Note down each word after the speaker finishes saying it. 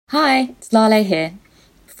Hi, it's Lale here.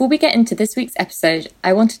 Before we get into this week's episode,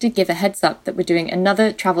 I wanted to give a heads up that we're doing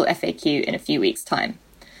another travel FAQ in a few weeks' time.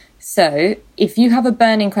 So, if you have a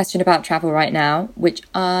burning question about travel right now, which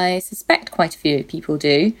I suspect quite a few people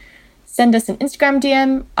do, send us an Instagram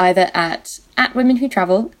DM either at Women Who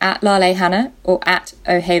Travel, at Lale Hannah, or at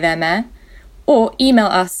Oh Hey There Mare, or email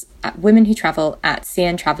us at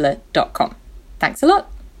womenwhotravel@cntraveller.com. Thanks a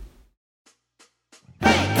lot.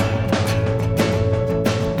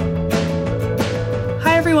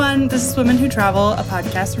 Hi everyone, this is Women Who Travel, a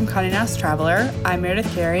podcast from Condé Nast Traveler. I'm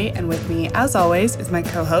Meredith Carey, and with me, as always, is my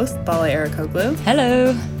co-host, Lale Arikoglu.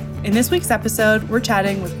 Hello. In this week's episode, we're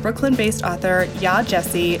chatting with Brooklyn-based author Yaa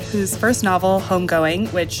Gyasi, whose first novel,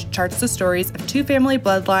 Homegoing, which charts the stories of two family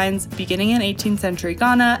bloodlines beginning in 18th century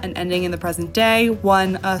Ghana and ending in the present day,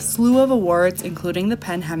 won a slew of awards, including the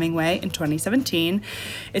PEN Hemingway in 2017.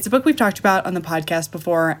 It's a book we've talked about on the podcast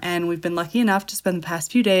before, and we've been lucky enough to spend the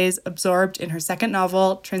past few days absorbed in her second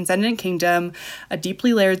novel, Transcendent Kingdom, a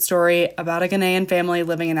deeply layered story about a Ghanaian family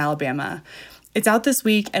living in Alabama. It's out this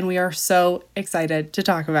week, and we are so excited to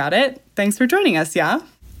talk about it. Thanks for joining us, Yaa.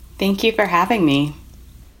 Thank you for having me.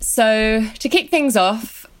 So, to kick things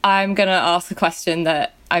off, I'm going to ask a question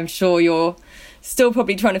that I'm sure you're still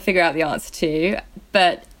probably trying to figure out the answer to,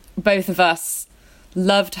 but both of us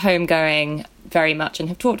loved Homegoing very much and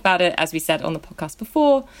have talked about it, as we said on the podcast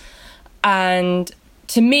before. And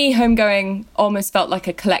to me, Homegoing almost felt like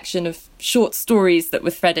a collection of short stories that were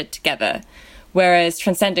threaded together, whereas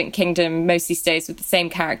Transcendent Kingdom mostly stays with the same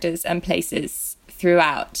characters and places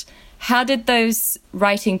throughout. How did those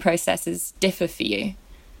writing processes differ for you?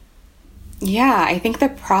 Yeah, I think the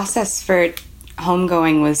process for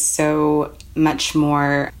Homegoing was so much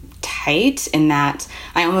more tight in that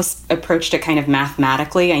I almost approached it kind of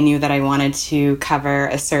mathematically. I knew that I wanted to cover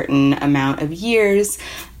a certain amount of years,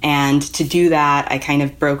 and to do that, I kind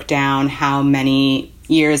of broke down how many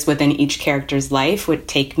years within each character's life would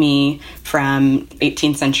take me from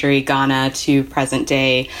 18th century Ghana to present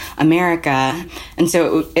day America. And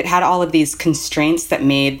so it had all of these constraints that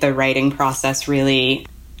made the writing process really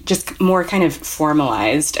just more kind of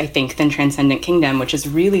formalized, I think, than Transcendent Kingdom, which is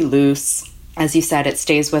really loose. As you said, it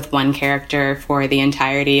stays with one character for the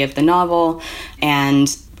entirety of the novel.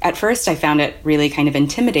 And at first, I found it really kind of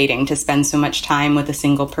intimidating to spend so much time with a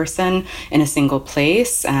single person in a single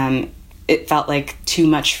place. It felt like too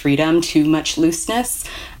much freedom, too much looseness.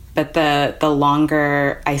 But the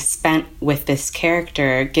longer I spent with this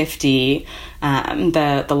character, Gifty,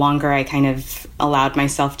 the longer I kind of allowed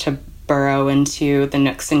myself to burrow into the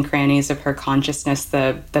nooks and crannies of her consciousness,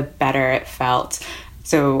 the better it felt.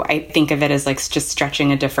 So I think of it as like just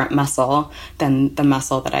stretching a different muscle than the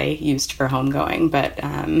muscle that I used for Homegoing, but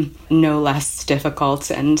no less difficult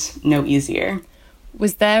and no easier.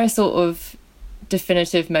 Was there a sort of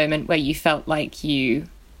definitive moment where you felt like you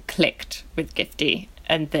clicked with Gifty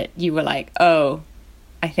and that you were like, oh,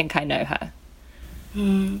 I think I know her?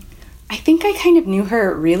 I think I kind of knew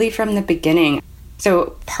her really from the beginning.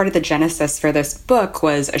 So part of the genesis for this book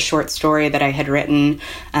was a short story that I had written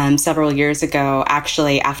several years ago.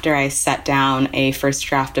 Actually, after I set down a first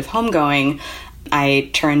draft of Homegoing, I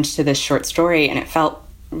turned to this short story, and it felt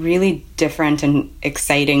really different and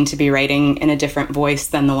exciting to be writing in a different voice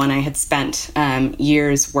than the one I had spent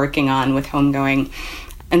years working on with Homegoing.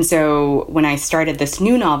 And so when I started this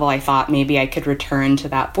new novel, I thought maybe I could return to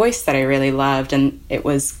that voice that I really loved, and it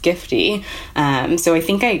was Gifty. So I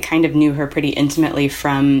think I kind of knew her pretty intimately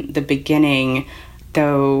from the beginning,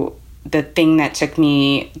 though the thing that took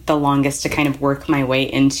me the longest to kind of work my way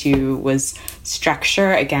into was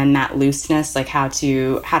structure. Again, that looseness, like how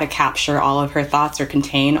to capture all of her thoughts or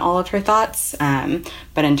contain all of her thoughts.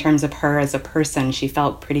 But in terms of her as a person, she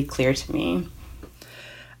felt pretty clear to me.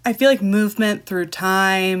 I feel like movement through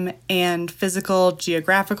time and physical,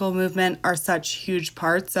 geographical movement are such huge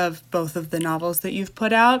parts of both of the novels that you've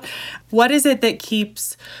put out. What is it that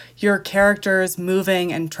keeps your characters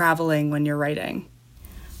moving and traveling when you're writing?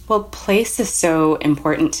 Well, place is so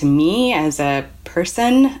important to me as a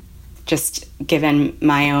person. Just given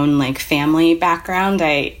my own family background,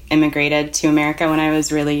 I immigrated to America when I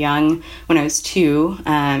was really young, when I was 2.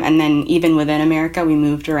 And then even within America, we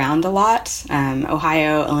moved around a lot.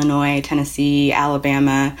 Ohio, Illinois, Tennessee,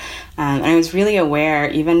 Alabama. And I was really aware,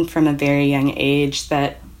 even from a very young age,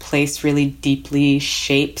 that place really deeply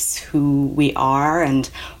shapes who we are and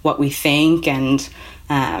what we think and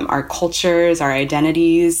our cultures, our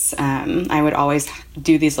identities. I would always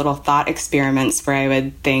do these little thought experiments where I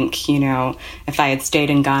would think, if I had stayed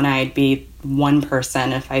in Ghana, I'd be one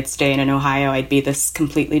person. If I'd stayed in Ohio, I'd be this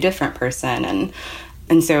completely different person. And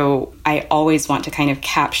And so I always want to kind of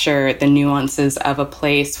capture the nuances of a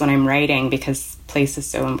place when I'm writing because place is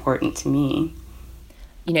so important to me.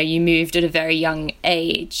 You know, you moved at a very young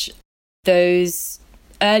age. Those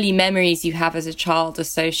early memories you have as a child are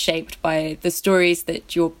so shaped by the stories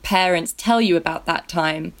that your parents tell you about that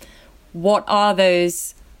time. What are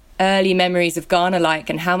those early memories of Ghana like,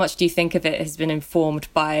 and how much do you think of it has been informed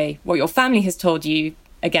by what your family has told you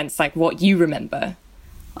against like what you remember?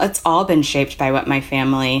 It's all been shaped by what my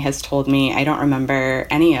family has told me. I don't remember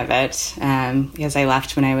any of it because I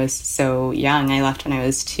left when I was so young. I left when I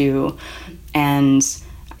was 2. And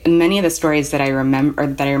many of the stories that I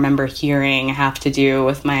remember hearing have to do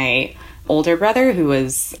with my older brother, who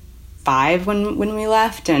was 5 when we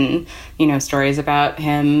left, and you know, stories about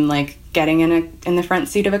him like getting in the front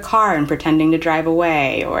seat of a car and pretending to drive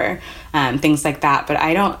away, or things like that. But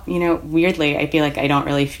I don't, you know, weirdly, I feel like I don't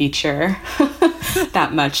really feature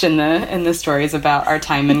that much in the stories about our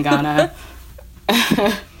time in Ghana.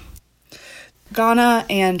 Ghana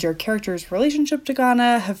and your character's relationship to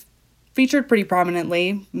Ghana have featured pretty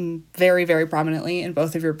prominently, very, very prominently in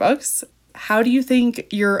both of your books. How do you think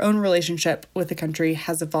your own relationship with the country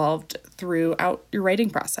has evolved throughout your writing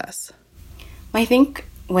process? I think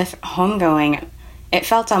with Homegoing, it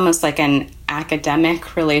felt almost like an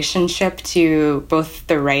academic relationship to both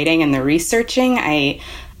the writing and the researching.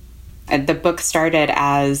 The book started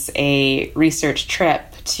as a research trip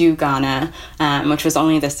to Ghana, which was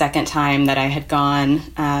only the second time that I had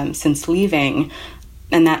gone since leaving.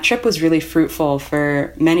 And that trip was really fruitful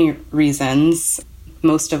for many reasons,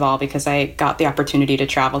 most of all because I got the opportunity to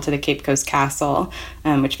travel to the Cape Coast Castle,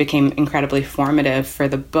 which became incredibly formative for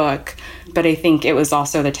the book. But I think it was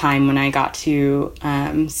also the time when I got to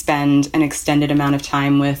spend an extended amount of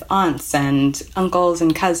time with aunts and uncles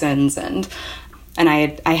and cousins, and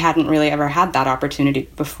I hadn't really ever had that opportunity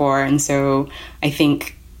before. And so I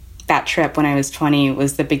think that trip when I was 20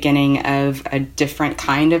 was the beginning of a different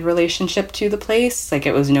kind of relationship to the place. Like,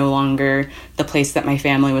 it was no longer the place that my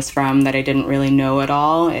family was from that I didn't really know at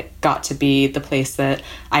all. It got to be the place that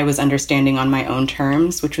I was understanding on my own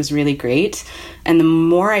terms, which was really great. And the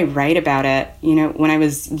more I write about it, you know, when I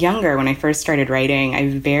was younger, when I first started writing, I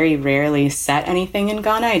very rarely set anything in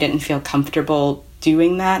Ghana. I didn't feel comfortable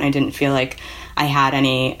doing that. I didn't feel like I had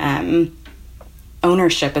any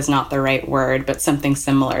ownership is not the right word, but something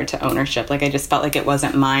similar to ownership. Like, I just felt like it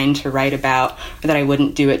wasn't mine to write about, or that I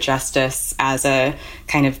wouldn't do it justice as a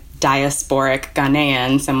kind of diasporic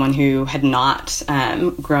Ghanaian, someone who had not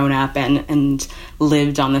grown up and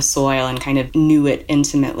lived on the soil and kind of knew it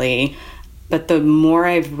intimately. But the more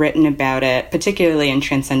I've written about it, particularly in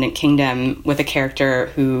Transcendent Kingdom, with a character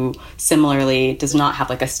who similarly does not have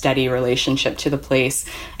like a steady relationship to the place,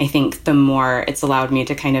 I think the more it's allowed me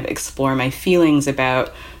to kind of explore my feelings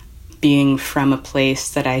about being from a place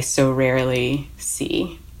that I so rarely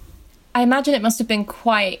see. I imagine it must have been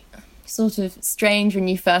quite sort of strange when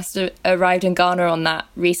you first arrived in Ghana on that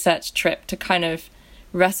research trip to kind of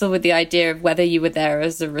wrestle with the idea of whether you were there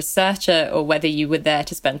as a researcher or whether you were there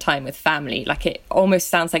to spend time with family. Like, it almost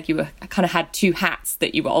sounds like you were kind of had 2 hats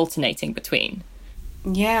that you were alternating between.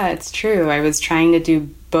 Yeah, it's true. I was trying to do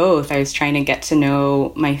both. I was trying to get to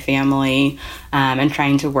know my family and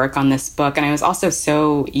trying to work on this book. And I was also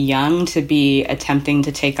so young to be attempting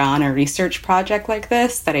to take on a research project like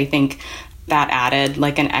this that I think that added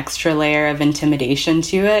like an extra layer of intimidation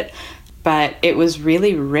to it. But it was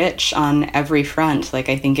really rich on every front. Like,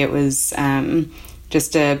 I think it was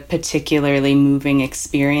just a particularly moving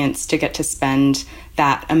experience to get to spend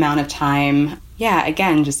that amount of time. Yeah,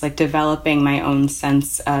 again, just like developing my own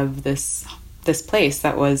sense of this place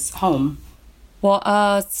that was home. What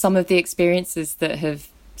are some of the experiences that have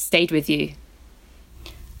stayed with you?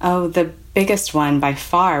 Oh, the biggest one by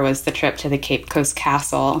far was the trip to the Cape Coast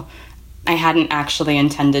Castle. I hadn't actually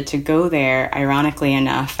intended to go there, ironically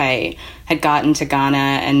enough. I had gotten to Ghana,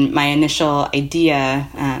 and my initial idea,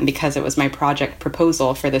 because it was my project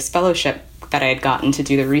proposal for this fellowship that I had gotten to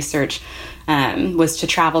do the research, was to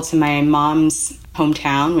travel to my mom's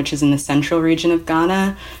hometown, which is in the central region of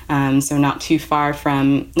Ghana, so not too far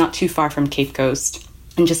from Cape Coast,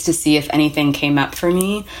 and just to see if anything came up for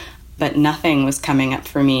me. But nothing was coming up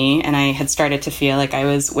for me, and I had started to feel like I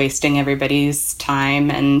was wasting everybody's time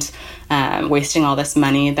and wasting all this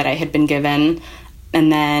money that I had been given.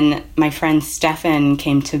 And then my friend Stefan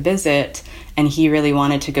came to visit, and he really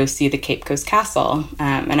wanted to go see the Cape Coast Castle,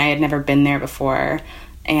 and I had never been there before.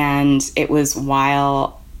 And it was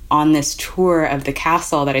while on this tour of the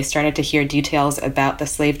castle that I started to hear details about the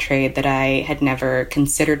slave trade that I had never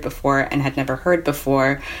considered before and had never heard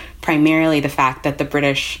before. Primarily the fact that the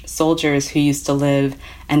British soldiers who used to live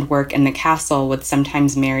and work in the castle would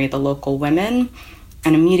sometimes marry the local women.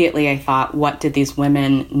 And immediately I thought, what did these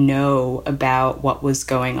women know about what was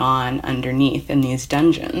going on underneath in these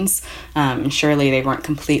dungeons? Surely they weren't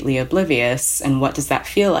completely oblivious. And what does that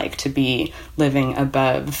feel like to be living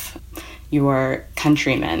above your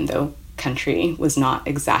countrymen, though country was not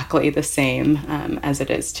exactly the same as it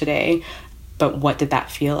is today? But what did that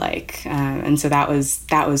feel like? And so that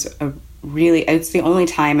was a really, it's the only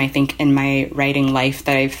time I think in my writing life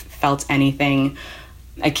that I've felt anything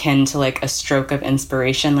akin to like a stroke of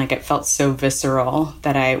inspiration. Like it felt so visceral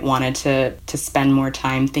that I wanted to spend more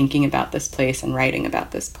time thinking about this place and writing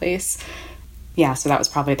about this place. Yeah, so that was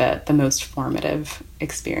probably the most formative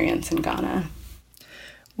experience in Ghana.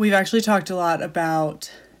 We've actually talked a lot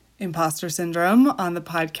about imposter syndrome on the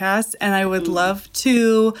podcast, and I would love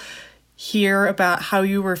to hear about how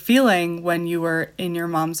you were feeling when you were in your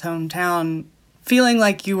mom's hometown, feeling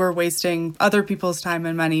like you were wasting other people's time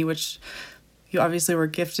and money, which you obviously are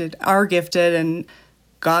gifted and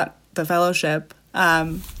got the fellowship.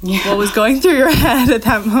 What was going through your head at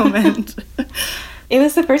that moment? It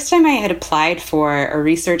was the first time I had applied for a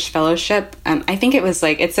research fellowship. I think it was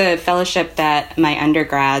it's a fellowship that my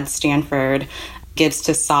undergrad, Stanford, gives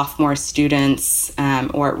to sophomore students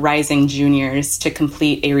or rising juniors to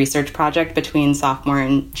complete a research project between sophomore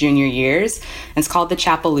and junior years. And it's called the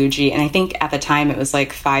Chapelugee. And I think at the time it was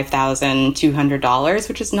like $5,200,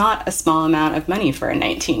 which is not a small amount of money for a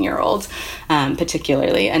 19-year-old,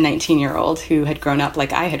 particularly a 19-year-old who had grown up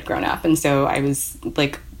like I had grown up. And so I was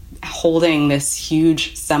like holding this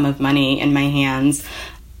huge sum of money in my hands.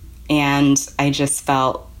 And I just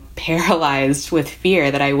felt paralyzed with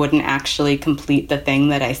fear that I wouldn't actually complete the thing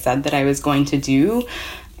that I said that I was going to do.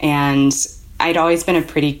 And I'd always been a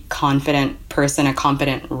pretty confident person, a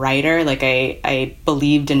competent writer. Like I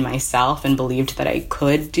believed in myself and believed that I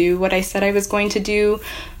could do what I said I was going to do,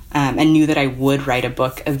 and knew that I would write a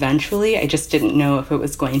book eventually. I just didn't know if it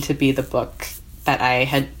was going to be the book that I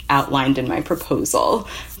had outlined in my proposal.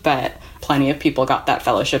 But plenty of people got that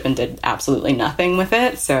fellowship and did absolutely nothing with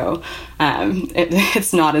it. So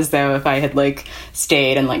it's not as though if I had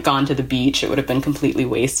stayed and gone to the beach, it would have been completely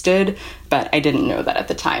wasted. But I didn't know that at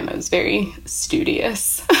the time. I was very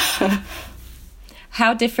studious.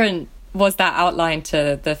 How different was that outline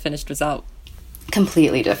to the finished result?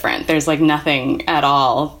 Completely different. There's nothing at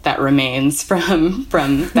all that remains from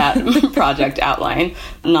that project outline.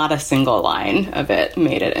 Not a single line of it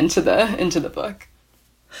made it into the book.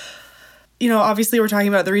 You know, obviously we're talking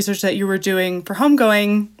about the research that you were doing for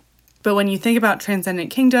Homegoing, but when you think about Transcendent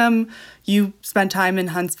Kingdom, you spent time in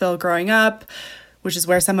Huntsville growing up, which is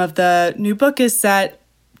where some of the new book is set.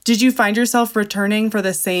 Did you find yourself returning for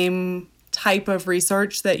the same type of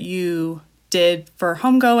research that you did for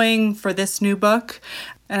Homegoing for this new book?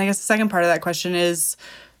 And I guess the second part of that question is,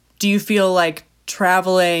 do you feel like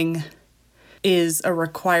traveling is a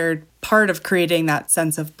required part of creating that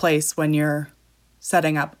sense of place when you're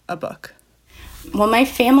setting up a book? Well, my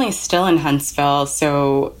family's still in Huntsville,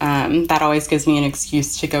 so that always gives me an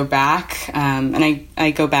excuse to go back. And I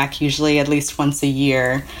go back usually at least once a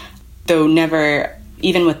year, though never,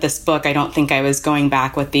 even with this book, I don't think I was going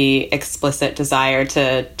back with the explicit desire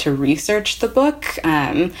to research the book.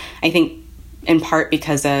 I think in part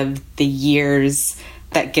because of the years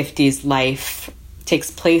that Gifty's life takes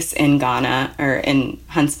place in Ghana, or in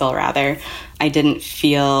Huntsville rather, I didn't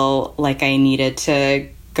feel like I needed to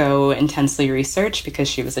go intensely research because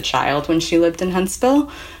she was a child when she lived in Huntsville.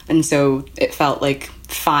 And so it felt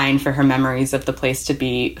fine for her memories of the place to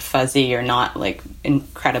be fuzzy or not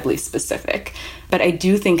incredibly specific. But I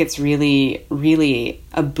do think it's really, really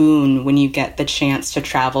a boon when you get the chance to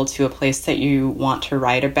travel to a place that you want to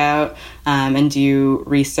write about and do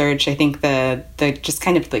research. I think the just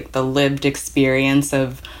kind of the lived experience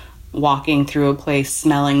of walking through a place,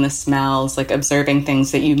 smelling the smells, observing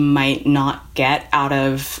things that you might not get out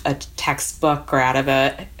of a textbook or out of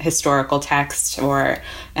a historical text or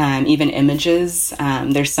even images.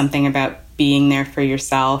 There's something about being there for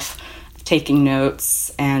yourself, taking notes,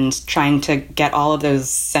 and trying to get all of those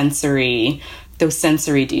sensory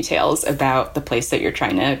details about the place that you're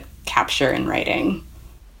trying to capture in writing.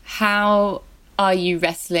 How are you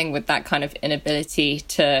wrestling with that kind of inability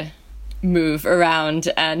to move around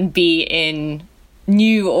and be in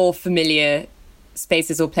new or familiar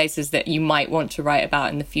spaces or places that you might want to write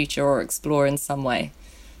about in the future or explore in some way?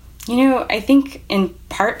 You know, I think in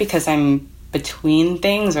part because I'm between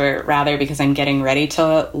things, or rather because I'm getting ready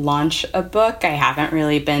to launch a book, I haven't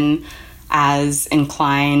really been as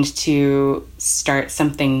inclined to start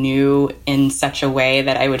something new in such a way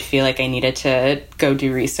that I would feel like I needed to go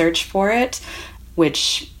do research for it,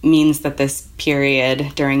 which means that this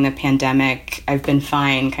period during the pandemic, I've been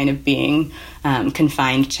fine kind of being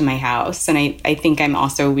confined to my house. And I think I'm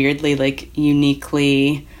also weirdly like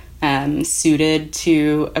uniquely suited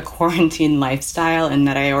to a quarantine lifestyle in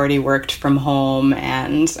that I already worked from home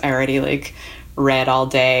and I already like read all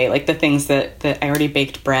day, like the things that I already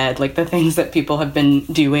baked bread, like the things that people have been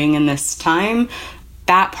doing in this time.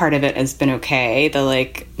 That part of it has been okay. The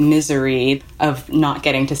like misery of not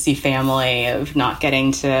getting to see family, of not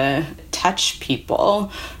getting to touch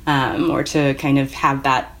people, or to kind of have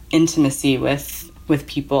that intimacy with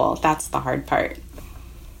people. That's the hard part.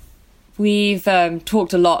 We've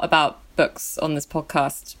talked a lot about books on this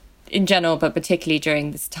podcast in general, but particularly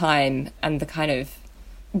during this time and the kind of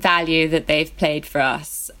value that they've played for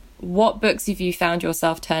us. What books have you found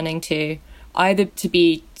yourself turning to, either to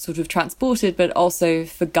be sort of transported, but also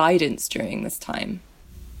for guidance during this time?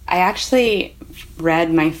 I actually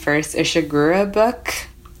read my first Ishiguro book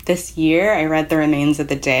this year. I read The Remains of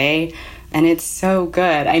the Day, and it's so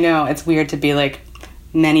good. I know it's weird to be like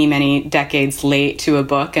many decades late to a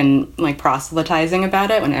book and like proselytizing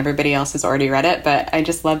about it when everybody else has already read it, but I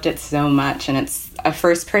just loved it so much. And it's a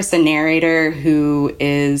first-person narrator who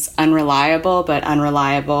is unreliable, but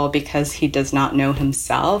unreliable because he does not know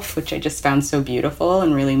himself, which I just found so beautiful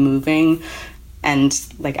and really moving and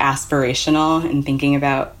like aspirational in thinking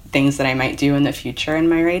about things that I might do in the future in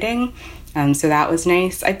my writing. So that was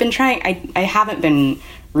nice. I've been trying, I haven't been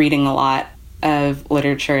reading a lot of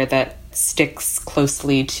literature that sticks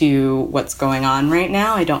closely to what's going on right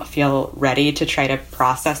now. I don't feel ready to try to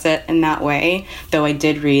process it in that way, though I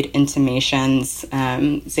did read Intimations,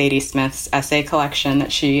 Zadie Smith's essay collection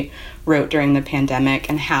that she wrote during the pandemic,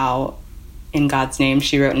 and how in God's name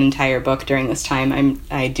she wrote an entire book during this time,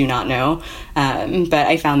 I do not know. But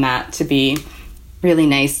I found that to be really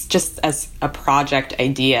nice just as a project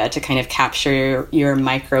idea to kind of capture your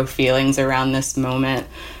micro feelings around this moment.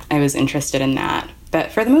 I was interested in that.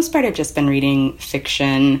 But for the most part, I've just been reading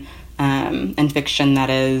fiction, and fiction that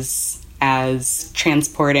is as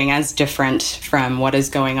transporting, as different from what is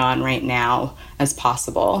going on right now as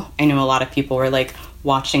possible. I know a lot of people were like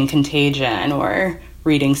watching Contagion or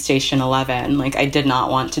reading Station 11. Like, I did not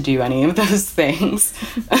want to do any of those things.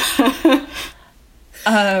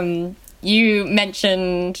 You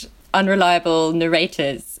mentioned unreliable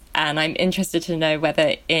narrators. And I'm interested to know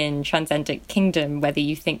whether in Transcendent Kingdom, whether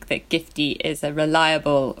you think that Gifty is a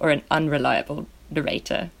reliable or an unreliable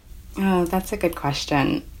narrator. Oh, that's a good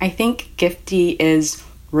question. I think Gifty is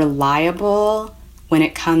reliable when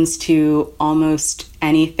it comes to almost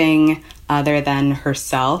anything other than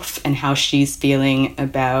herself and how she's feeling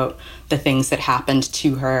about the things that happened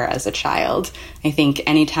to her as a child. I think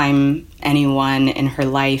anytime anyone in her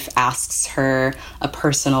life asks her a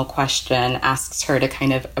personal question, asks her to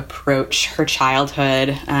kind of approach her childhood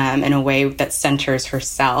in a way that centers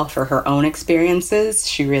herself or her own experiences,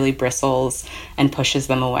 she really bristles and pushes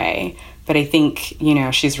them away. But I think, you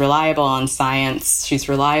know, she's reliable on science. She's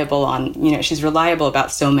reliable on, you know, she's reliable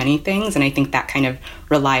about so many things. And I think that kind of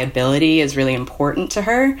reliability is really important to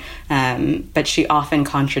her. But she often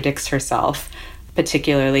contradicts herself,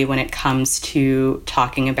 particularly when it comes to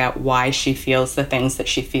talking about why she feels the things that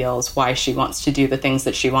she feels, why she wants to do the things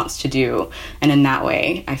that she wants to do. And in that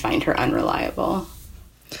way, I find her unreliable.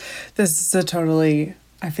 This is a totally,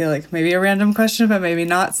 I feel like maybe a random question, but maybe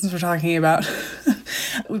not, since we're talking about,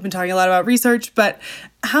 we've been talking a lot about research, but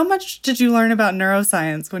how much did you learn about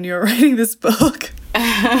neuroscience when you were writing this book?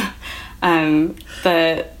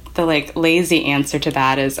 The like lazy answer to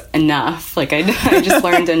that is enough. Like I just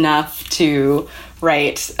learned enough to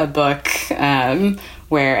write a book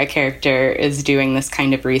where a character is doing this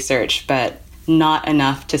kind of research, but not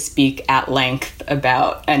enough to speak at length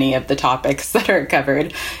about any of the topics that are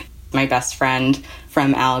covered. My best friend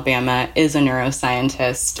from Alabama is a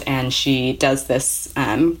neuroscientist, and she does this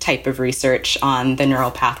type of research on the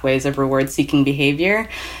neural pathways of reward-seeking behavior.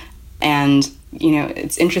 And, you know,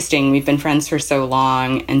 it's interesting. We've been friends for so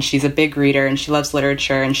long, and she's a big reader, and she loves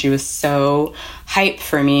literature, and she was so hyped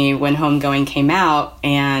for me when Homegoing came out.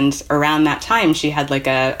 And around that time, she had like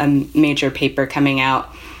a major paper coming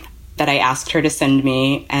out that I asked her to send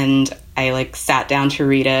me, and I like sat down to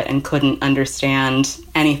read it and couldn't understand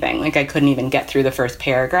anything. Like I couldn't even get through the first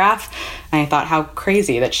paragraph. And I thought how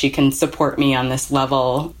crazy that she can support me on this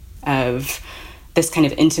level of this kind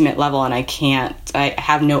of intimate level, and I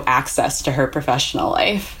have no access to her professional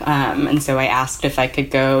life. And so I asked if I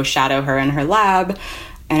could go shadow her in her lab.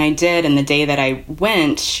 And I did. And the day that I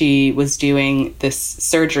went, she was doing this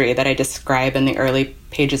surgery that I describe in the early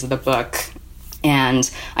pages of the book. And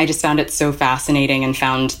I just found it so fascinating, and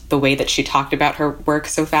found the way that she talked about her work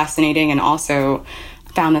so fascinating, and also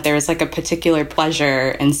found that there was like a particular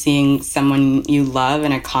pleasure in seeing someone you love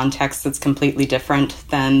in a context that's completely different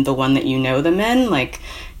than the one that you know them in. Like,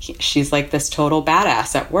 she's like this total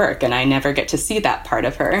badass at work, and I never get to see that part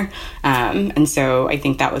of her. And so I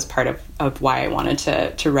think that was part of why I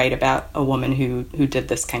wanted to write about a woman who did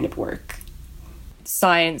this kind of work.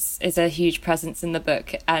 Science is a huge presence in the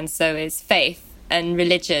book, and so is faith and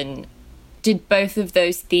religion. Did both of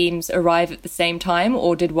those themes arrive at the same time,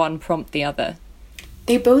 or did one prompt the other?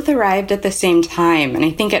 They both arrived at the same time, and I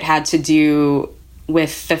think it had to do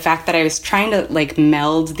with the fact that I was trying to like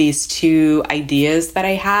meld these two ideas that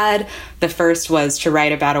I had. The first was to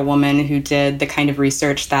write about a woman who did the kind of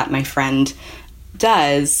research that my friend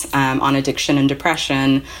does on addiction and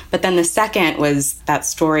depression. But then the second was that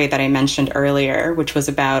story that I mentioned earlier, which was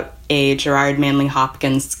about a Gerard Manley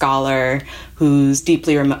Hopkins scholar whose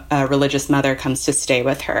deeply religious mother comes to stay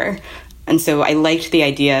with her. And so I liked the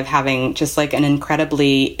idea of having just like an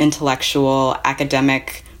incredibly intellectual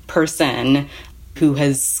academic person who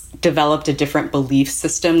has developed a different belief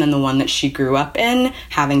system than the one that she grew up in,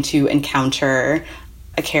 having to encounter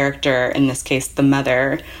a character, in this case, the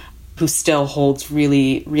mother, who still holds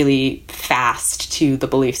really, really fast to the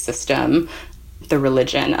belief system, the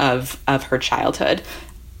religion of her childhood.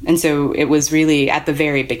 And so it was really, at the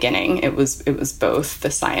very beginning, it was both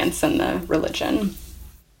the science and the religion.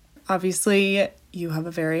 Obviously, you have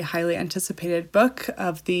a very highly anticipated book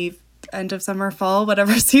of the end of summer, fall,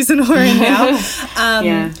 whatever season we're in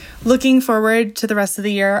now. Looking forward to the rest of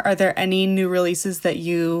the year, are there any new releases that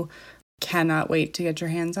you cannot wait to get your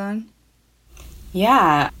hands on?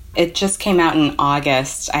 Yeah, it just came out in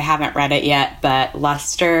August. I haven't read it yet, but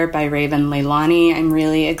Luster by Raven Leilani, I'm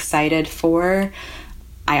really excited for.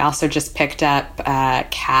 I also just picked up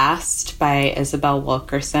Caste by Isabel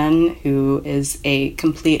Wilkerson, who is a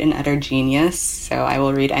complete and utter genius, so I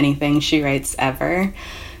will read anything she writes ever.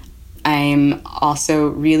 I'm also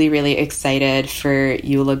really, really excited for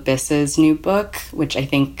Eula Biss's new book, which I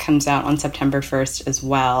think comes out on September 1st as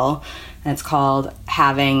well. And it's called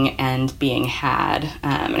Having and Being Had.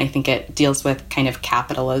 And I think it deals with kind of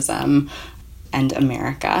capitalism and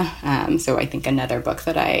America. So I think another book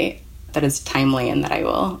that is timely and that I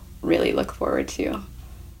will really look forward to.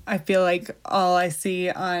 I feel like all I see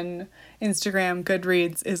on Instagram,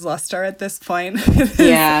 Goodreads, is Luster at this point.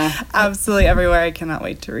 Yeah. Absolutely everywhere. I cannot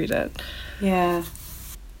wait to read it. Yeah.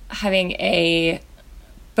 Having a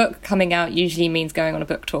book coming out usually means going on a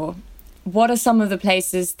book tour. What are some of the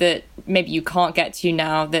places that maybe you can't get to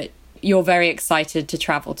now that you're very excited to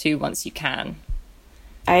travel to once you can?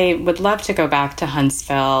 I would love to go back to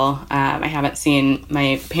Huntsville. I haven't seen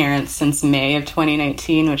my parents since May of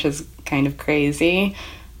 2019, which is kind of crazy.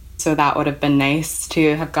 So that would have been nice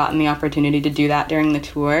to have gotten the opportunity to do that during the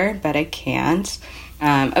tour, but I can't.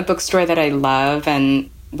 A bookstore that I love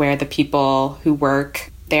and where the people who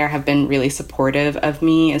work there have been really supportive of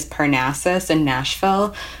me is Parnassus in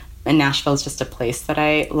Nashville. And Nashville is just a place that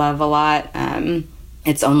I love a lot.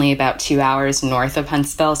 It's only about 2 hours north of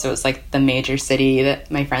Huntsville, so it's like the major city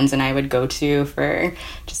that my friends and I would go to for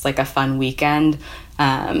just like a fun weekend.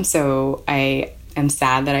 So I am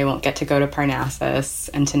sad that I won't get to go to Parnassus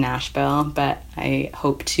and to Nashville, but I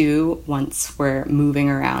hope to once we're moving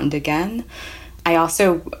around again. I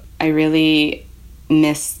really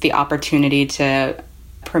miss the opportunity to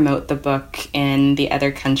promote the book in the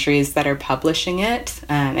other countries that are publishing it.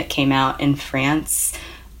 It came out in France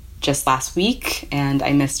just last week, and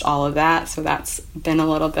I missed all of that, so that's been a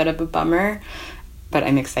little bit of a bummer. But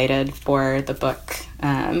I'm excited for the book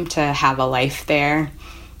to have a life there.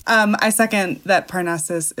 I second that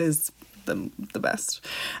Parnassus is the best.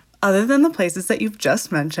 Other than the places that you've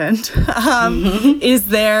just mentioned, is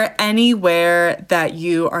there anywhere that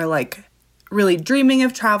you are like really dreaming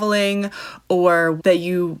of traveling, or that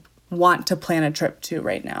you want to plan a trip to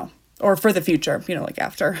right now, or for the future, like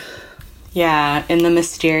after? Yeah, in the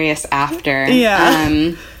mysterious after.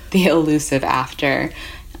 Yeah. The elusive after.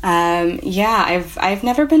 I've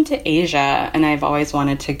never been to Asia, and I've always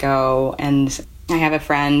wanted to go. And I have a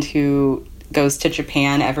friend who goes to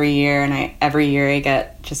Japan every year, and every year I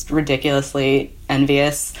get just ridiculously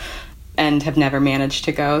envious and have never managed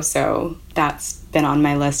to go. So that's been on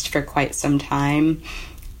my list for quite some time.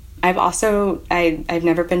 I've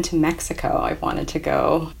never been to Mexico. I've wanted to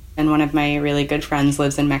go And one of my really good friends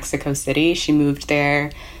lives in Mexico City. She moved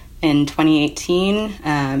there in 2018,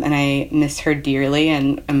 and I miss her dearly,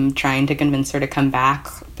 and I'm trying to convince her to come back,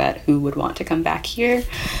 but who would want to come back here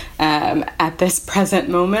at this present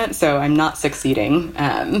moment? So I'm not succeeding,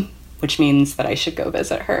 which means that I should go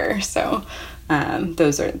visit her. So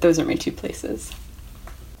those are my two places.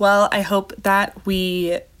 Well, I hope that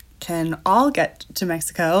we can all get to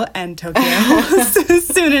Mexico and Tokyo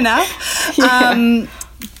soon enough. Yeah.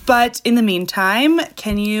 But in the meantime,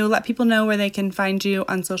 can you let people know where they can find you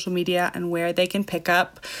on social media and where they can pick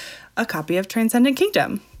up a copy of Transcendent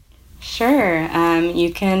Kingdom? Sure.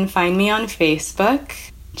 You can find me on Facebook,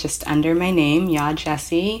 just under my name, Ya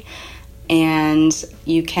Jessie. And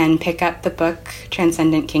you can pick up the book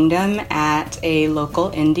Transcendent Kingdom at a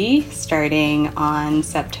local indie starting on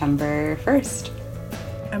September 1st.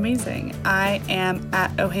 Amazing. I am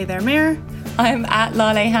at Oh Hey There Mayor. I'm at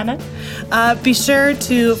Lale Hannah. Be sure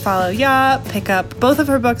to follow Ya, pick up both of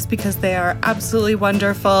her books because they are absolutely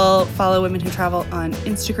wonderful. Follow Women Who Travel on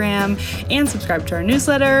Instagram and subscribe to our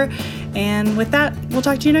newsletter. And with that, we'll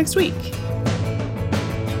talk to you next week.